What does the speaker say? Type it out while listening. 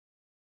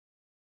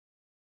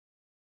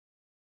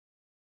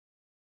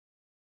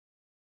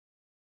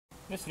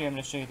In this video I'm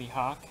going to show you the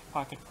HACH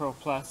Pocket Pro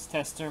Plus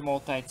Tester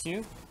Multi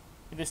 2.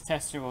 This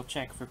tester will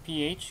check for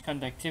pH,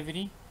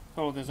 conductivity,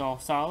 total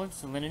dissolved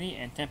solids, salinity,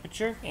 and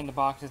temperature. In the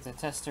box is the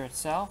tester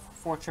itself,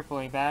 4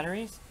 AAA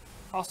batteries.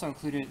 Also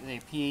included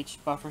a pH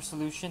buffer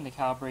solution to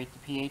calibrate the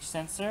pH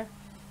sensor,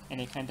 and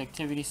a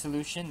conductivity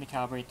solution to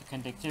calibrate the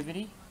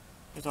conductivity.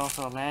 There's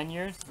also a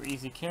lanyard for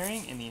easy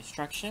carrying and the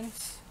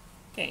instructions.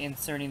 Okay,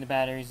 inserting the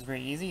batteries is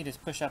very easy. You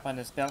just push up on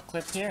this belt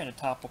clip here and the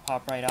top will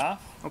pop right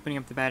off. Opening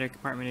up the battery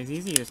compartment is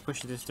easy. You just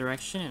push it this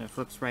direction and it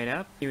flips right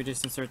up. You would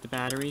just insert the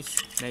batteries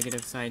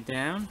negative side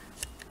down.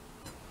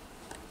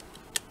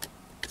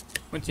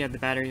 Once you have the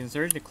batteries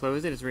inserted, to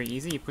close it is very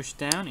easy. You push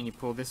it down and you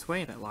pull this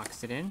way, that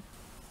locks it in.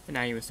 And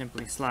now you would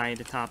simply slide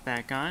the top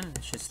back on.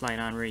 It should slide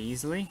on very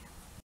easily.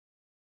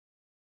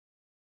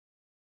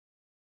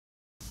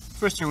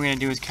 First thing we're going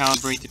to do is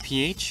calibrate the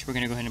pH. We're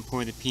going to go ahead and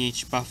pour the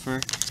pH buffer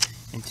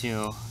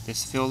into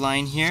this fill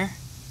line here.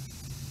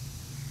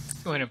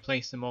 Go ahead and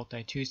place the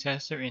Multi 2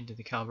 tester into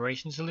the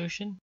calibration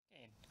solution.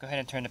 Okay, go ahead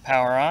and turn the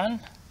power on.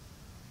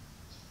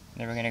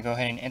 Then we're going to go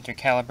ahead and enter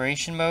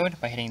calibration mode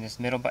by hitting this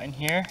middle button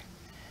here.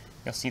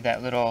 You'll see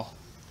that little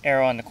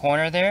arrow on the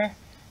corner there.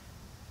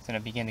 It's going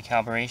to begin the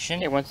calibration.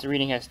 Okay, once the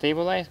reading has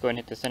stabilized, go ahead and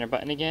hit the center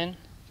button again.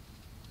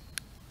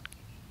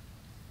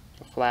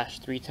 It'll flash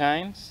 3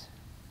 times.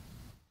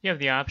 You have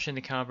the option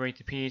to calibrate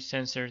the pH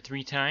sensor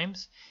 3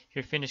 times. If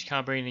you're finished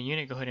calibrating the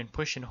unit, go ahead and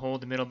push and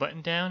hold the middle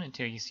button down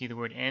until you see the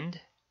word end.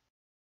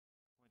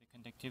 Pour the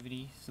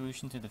conductivity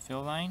solution to the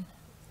fill line.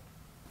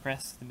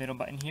 Press the middle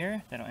button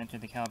here. That'll enter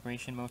the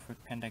calibration mode for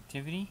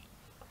conductivity.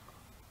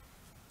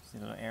 See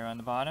a little arrow on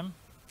the bottom.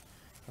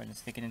 Go ahead and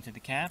stick it into the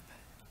cap.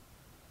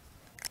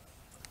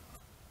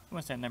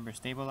 Once that number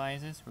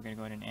stabilizes, we're going to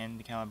go ahead and end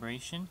the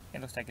calibration.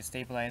 It looks like it's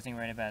stabilizing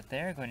right about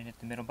there. Go ahead and hit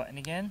the middle button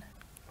again.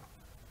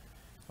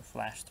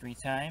 Flash 3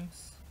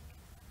 times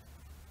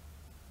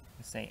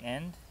and say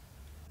end,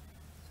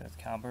 so it's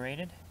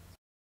calibrated.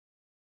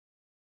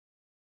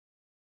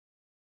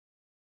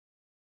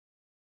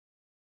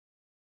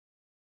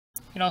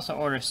 You can also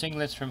order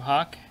singlets from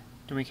HACH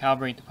to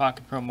recalibrate the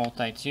Pocket Pro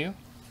Multi 2.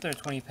 There are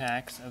 20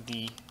 packs of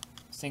the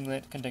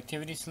singlet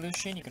conductivity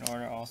solution. You can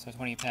order also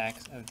 20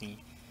 packs of the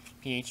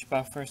pH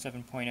buffer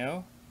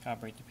 7.0,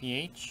 calibrate the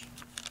pH.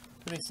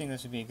 So these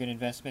singlets would be a good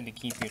investment to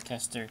keep your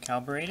tester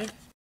calibrated.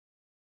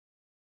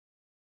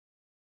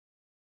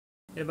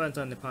 The buttons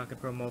on the Pocket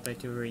Pro Multi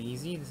 2 are very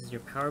easy. This is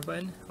your power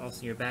button,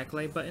 also your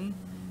backlight button.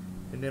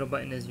 The middle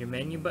button is your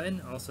menu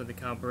button, also the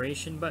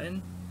calibration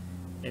button.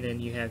 And then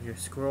you have your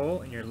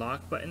scroll and your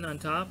lock button on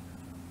top.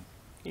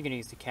 You're going to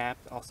use the cap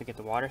to also get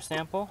the water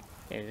sample.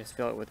 Okay, just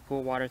fill it with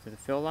pool water to the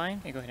fill line.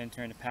 Okay, go ahead and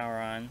turn the power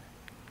on.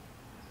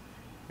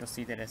 You'll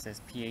see that it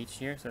says pH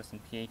here, so it's in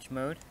pH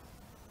mode.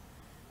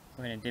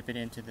 Go ahead and dip it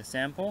into the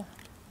sample.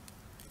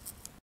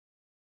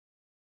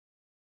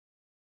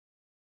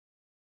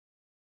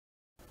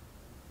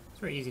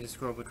 It's very easy to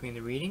scroll between the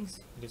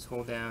readings. You just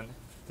hold down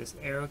this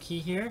arrow key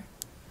here.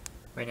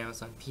 Right now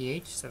it's on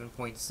pH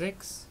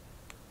 7.6.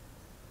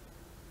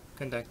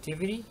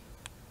 Conductivity.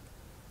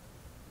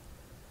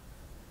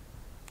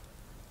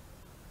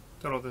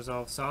 Total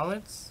dissolved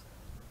solids.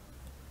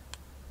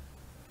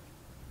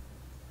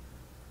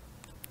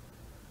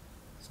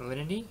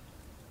 Salinity.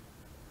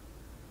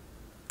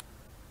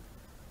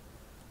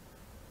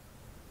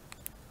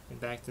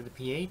 And back to the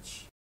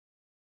pH.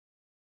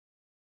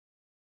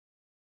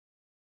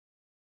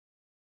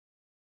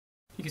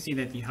 You can see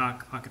that the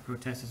HACH Pocket Pro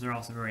testers are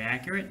also very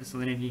accurate. The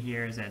salinity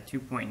here is at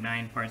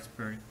 2.9 parts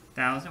per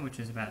thousand, which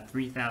is about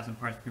 3,000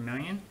 parts per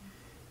million.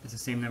 That's the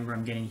same number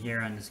I'm getting here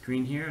on the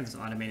screen here of this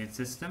automated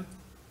system.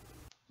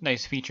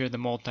 Nice feature of the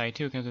Multi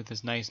 2 comes with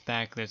this nice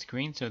backlit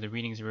screen, so the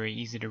readings are very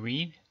easy to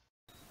read.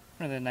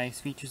 One of the nice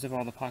features of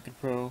all the Pocket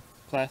Pro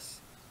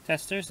Plus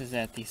testers is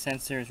that the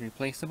sensor is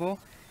replaceable.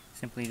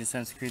 Simply just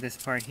unscrew this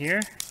part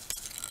here.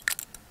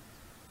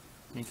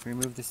 You can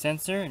remove the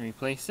sensor and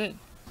replace it.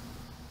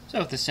 So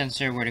if the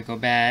sensor were to go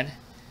bad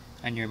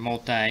on your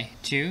Multi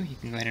 2, you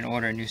can go ahead and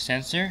order a new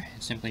sensor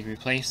and simply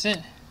replace it.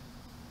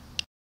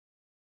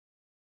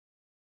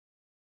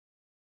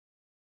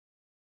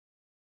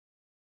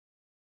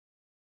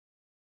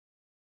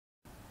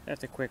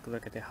 That's a quick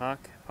look at the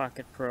HACH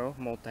Pocket Pro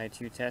Multi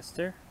 2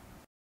 tester.